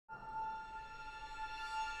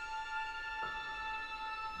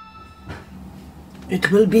It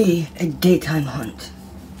will be a daytime hunt.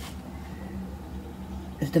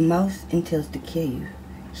 As the mouse enters the cave,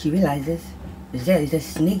 she realizes there is a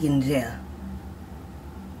snake in there.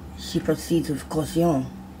 She proceeds with caution.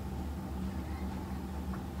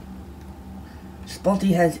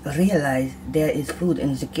 Spotty has realized there is food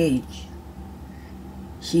in the cage.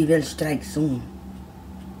 She will strike soon,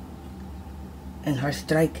 and her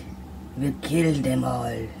strike will kill them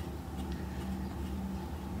all.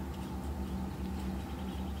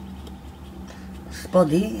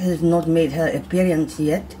 Spotty has not made her appearance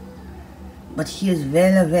yet, but she is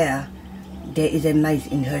well aware there is a mice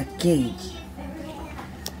in her cage.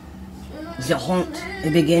 The hunt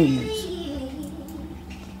begins.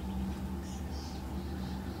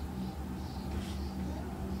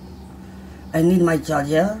 I need my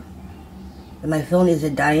charger. My phone is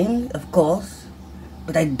dying, of course,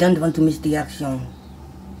 but I don't want to miss the action.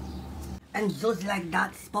 And just like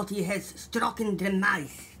that, Spotty has struck the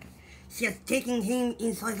mice. She has taken him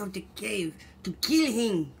inside of the cave to kill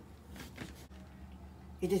him.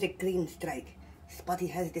 It is a clean strike. Spotty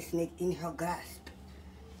has the snake in her grasp,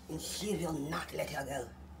 and she will not let her go.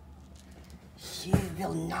 She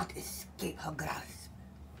will not escape her grasp.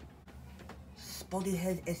 Spotty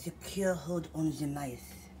has a secure hold on the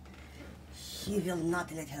mice. She will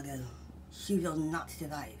not let her go. She will not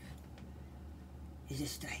survive. It's a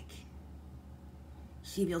strike.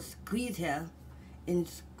 She will squeeze her and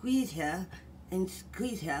squeeze her and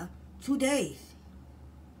squeeze her 2 days.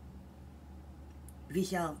 We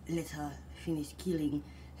shall let her finish killing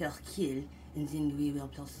her kill, and then we will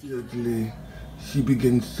proceed. Immediately, she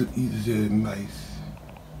begins to eat the mice.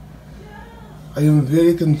 I am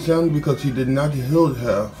very concerned because she did not hold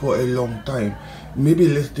her for a long time, maybe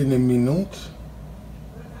less than a minute.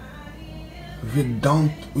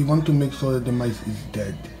 We want to make sure that the mice is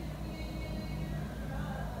dead.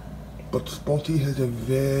 But Spotty has a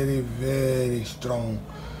very strong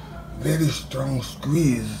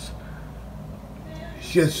squeeze.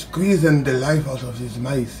 She has squeezed the life out of these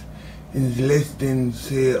mice in less than,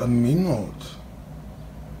 say, a minute.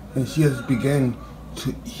 And she has begun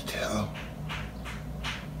to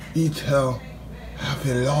eat her half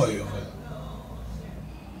alive.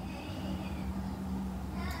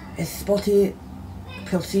 As Spotty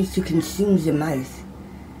proceeds to consume the mice,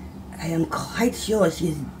 I am quite sure she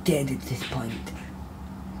is dead at this point.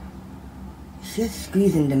 She is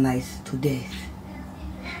squeezing the mice to death.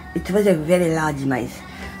 It was a very large mice,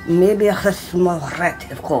 maybe a small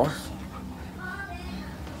rat, of course.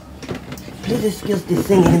 Please excuse the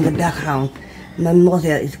singing in the background. My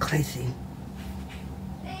mother is crazy.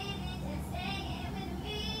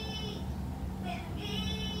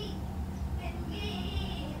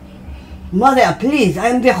 Mother, please, I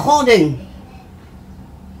am recording.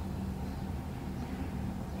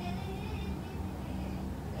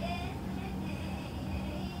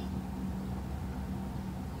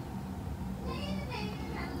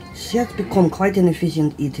 She has become quite an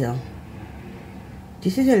efficient eater.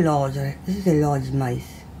 This is a large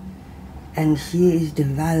mice, and she is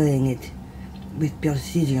devouring it with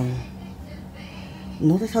precision.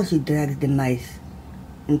 Notice how she drags the mice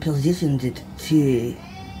and positions it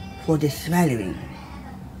for the swallowing.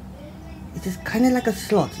 It is kind of like a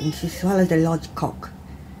sloth, and she swallows a large cock.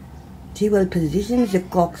 She will position the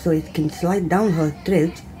cock so it can slide down her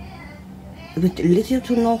throat with little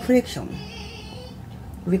to no friction.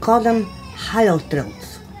 We call them hollow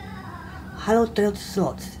throats. Hollow throat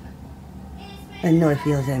sloths. I know a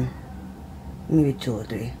few of them. Maybe 2 or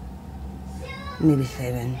 3. Maybe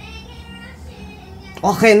 7.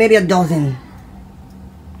 Okay, maybe a dozen.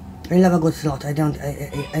 I love a good sloth. I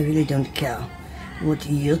really don't care what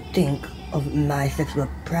you think of my sexual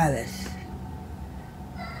prowess.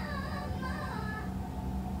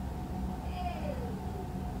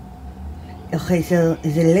 Okay, so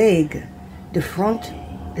the front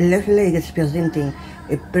left leg is presenting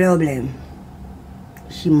a problem.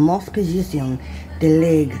 She must position the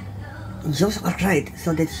leg just right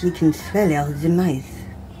so that she can swallow the mice.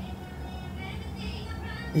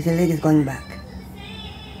 The leg is going back.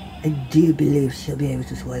 I do believe she'll be able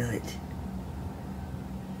to swallow it.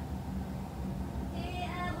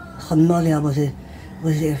 Her mother was a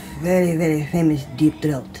very famous deep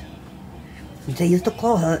throat. They used to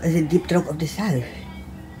call her as a deep throat of the South.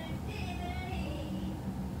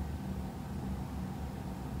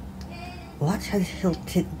 Watch how she'll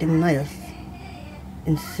take the mice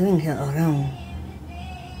and swing her around.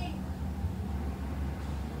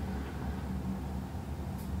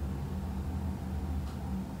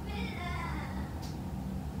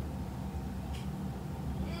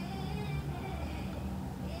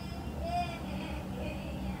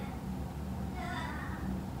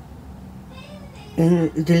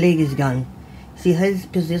 and the leg is gone. She has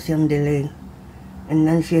position the leg, and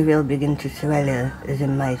then she will begin to swallow the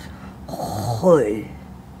mice whole.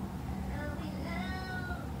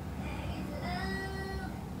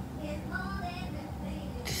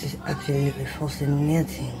 This is absolutely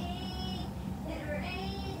fascinating.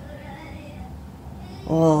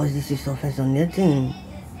 Oh, this is so fascinating.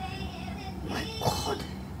 My God.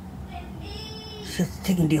 She's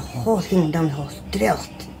taking the whole thing down her throat.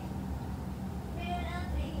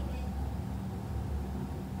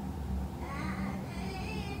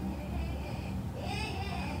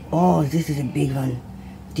 Oh, this is a big one.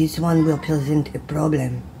 This one will present a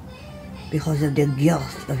problem because of the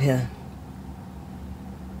girth of her.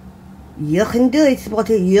 You can do it,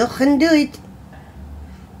 Spotty. You can do it.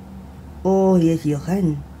 Oh, yes, you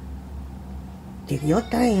can. Take your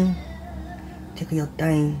time. Take your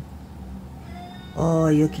time. Oh,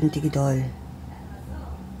 you can take it all.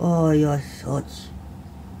 Oh, you're such.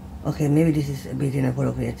 Okay, maybe this is a bit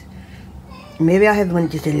inappropriate. Maybe I have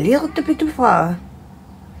went just a little bit too far.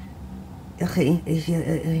 Okay, is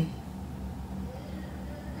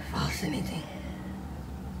fascinating.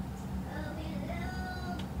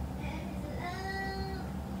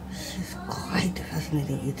 She's quite a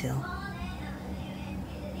fascinating eater.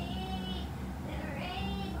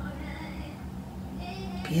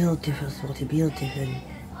 Beautiful, Spotty, beautiful.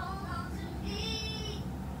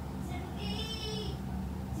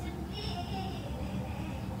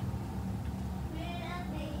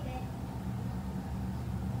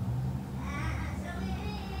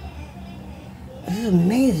 This is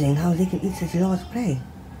amazing how they can eat such large prey.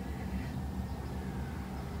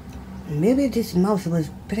 Maybe this mouse was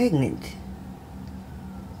pregnant.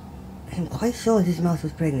 I'm quite sure this mouse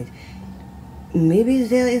was pregnant. Maybe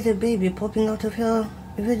there is a baby popping out of her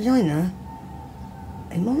vagina.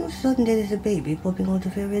 I'm almost certain there is a baby popping out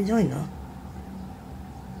of her vagina.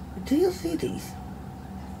 Do you see this?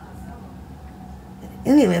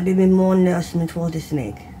 Anyway, maybe more nourishment for the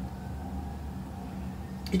snake.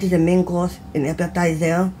 It is a main course, an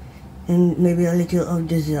appetizer, and maybe a little of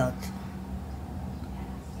dessert.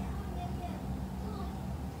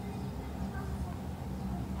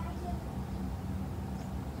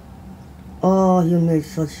 Oh, you made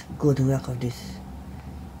such good work of this,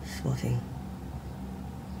 Spotty.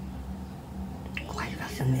 Quite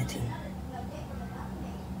fascinating.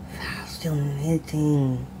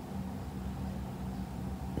 Fascinating.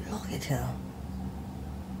 Look at her.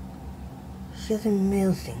 She's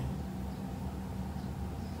amazing.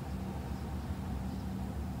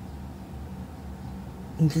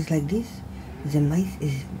 And just like this, the mice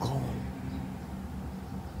is gone.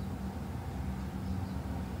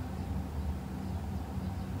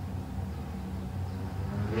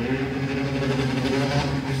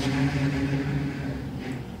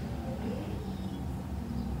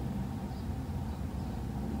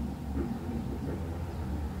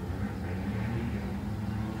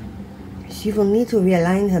 She will need to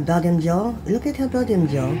realign her bottom jaw. Look at her bottom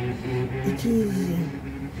jaw. It is,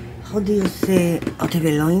 how do you say, out of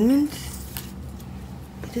alignment?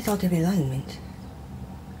 It is out of alignment.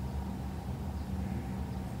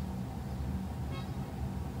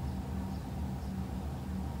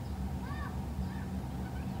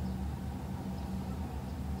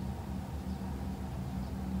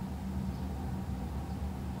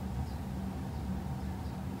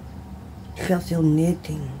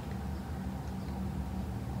 Fascinating.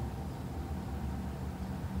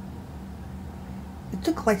 It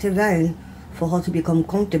took quite a while for her to become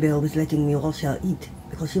comfortable with letting me watch her eat,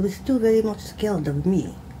 because she was still very much scared of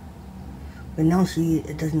me. But now she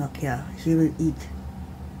does not care. She will eat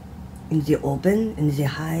in the open, in the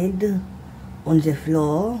hide, on the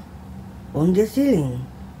floor, on the ceiling,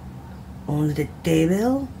 on the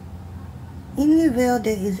table, anywhere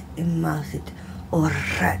there is a mouse or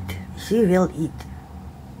rat. She will eat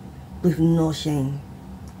with no shame.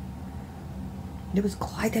 There was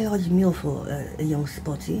quite a large meal for a young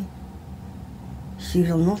Spotty. She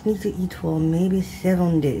will not need to eat for maybe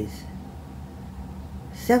 7 days.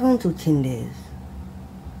 7 to 10 days.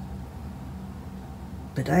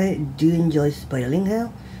 But I do enjoy spoiling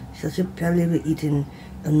her, so she'll probably be eating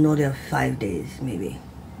another 5 days, maybe.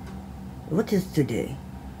 What is today?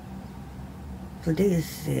 Today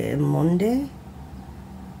is Monday.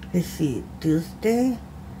 Let's see, Tuesday,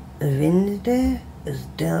 Wednesday, is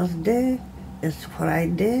Thursday, it's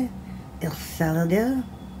Friday, it's Saturday.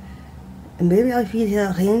 Maybe I'll feed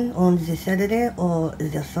her in on the Saturday or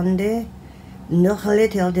the Sunday, no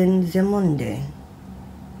later than the Monday.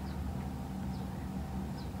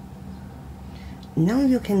 Now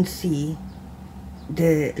you can see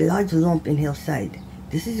the large lump in her side.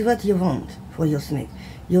 This is what you want. for your snake.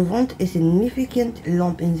 You want a significant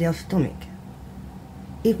lump in their stomach.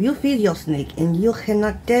 If you feed your snake and you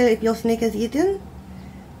cannot tell if your snake has eaten,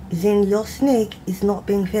 then your snake is not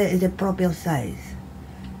being fed at the proper size.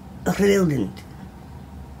 Rodent.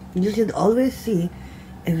 You should always see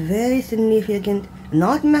a very significant,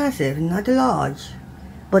 not massive, not large,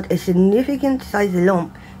 but a significant size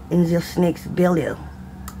lump in your snake's belly.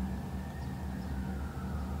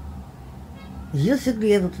 You should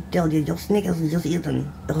be able to tell that your snake has just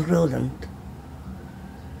eaten a rodent.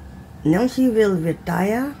 Now she will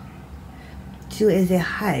retire to as a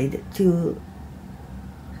hide to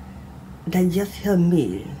digest her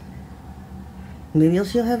meal. Maybe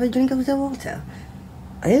she'll have a drink of the water.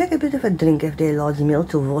 I like a bit of a drink after a large meal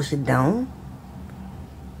to wash it down.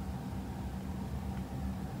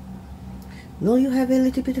 Will you have a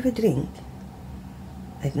little bit of a drink?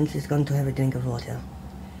 I think she's going to have a drink of water.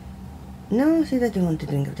 No, she doesn't want to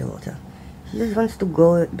drink of the water. She just wants to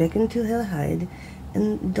go back into her hide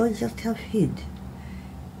and digest her feed.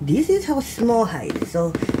 This is her small hide,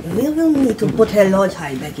 so we will need to put her large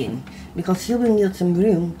hide back in because she will need some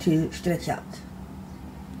room to stretch out.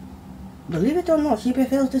 Believe it or not, she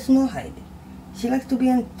prefers the small hide. She likes to be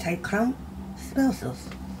in tight cramped spaces.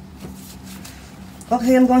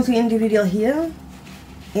 Okay, I'm going to end the video here,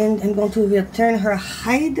 and I'm going to return her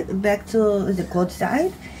hide back to the cold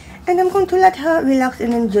side, and I'm going to let her relax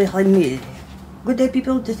and enjoy her meal. Good day,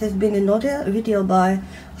 people. This has been another video by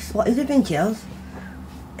SPOTTY's Adventures,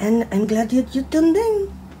 and I'm glad that you tuned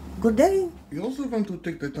in. Good day. You also want to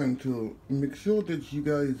take the time to make sure that you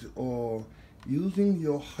guys are using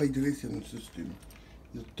your hydration system.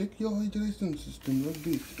 You take your hydration system like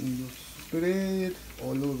this and you spray it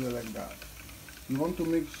all over like that. You want to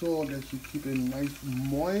make sure that you keep a nice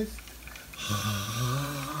moist,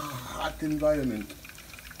 hot environment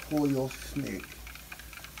for your snake.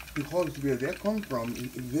 Because where they come from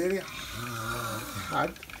is very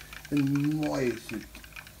hot and moist.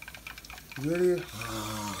 Very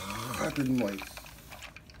hot and moist.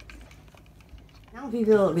 Now we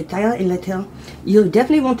will retire and let her. You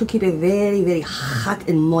definitely want to keep a very, very hot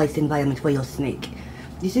and moist environment for your snake.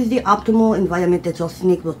 This is the optimal environment that your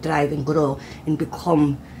snake will thrive and grow and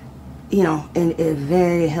become, you know, a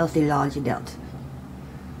very healthy large adult.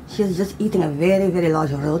 She has just eaten a very, very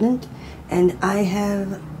large rodent, and I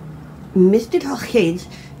have misted her cage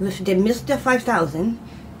with the Mr. 5000,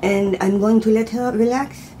 and I'm going to let her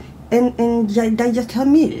relax and digest her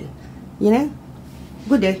meal, you know.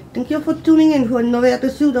 Good day. Thank you for tuning in for another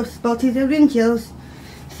episode of SPOTTY's Adventures.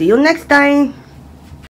 See you next time.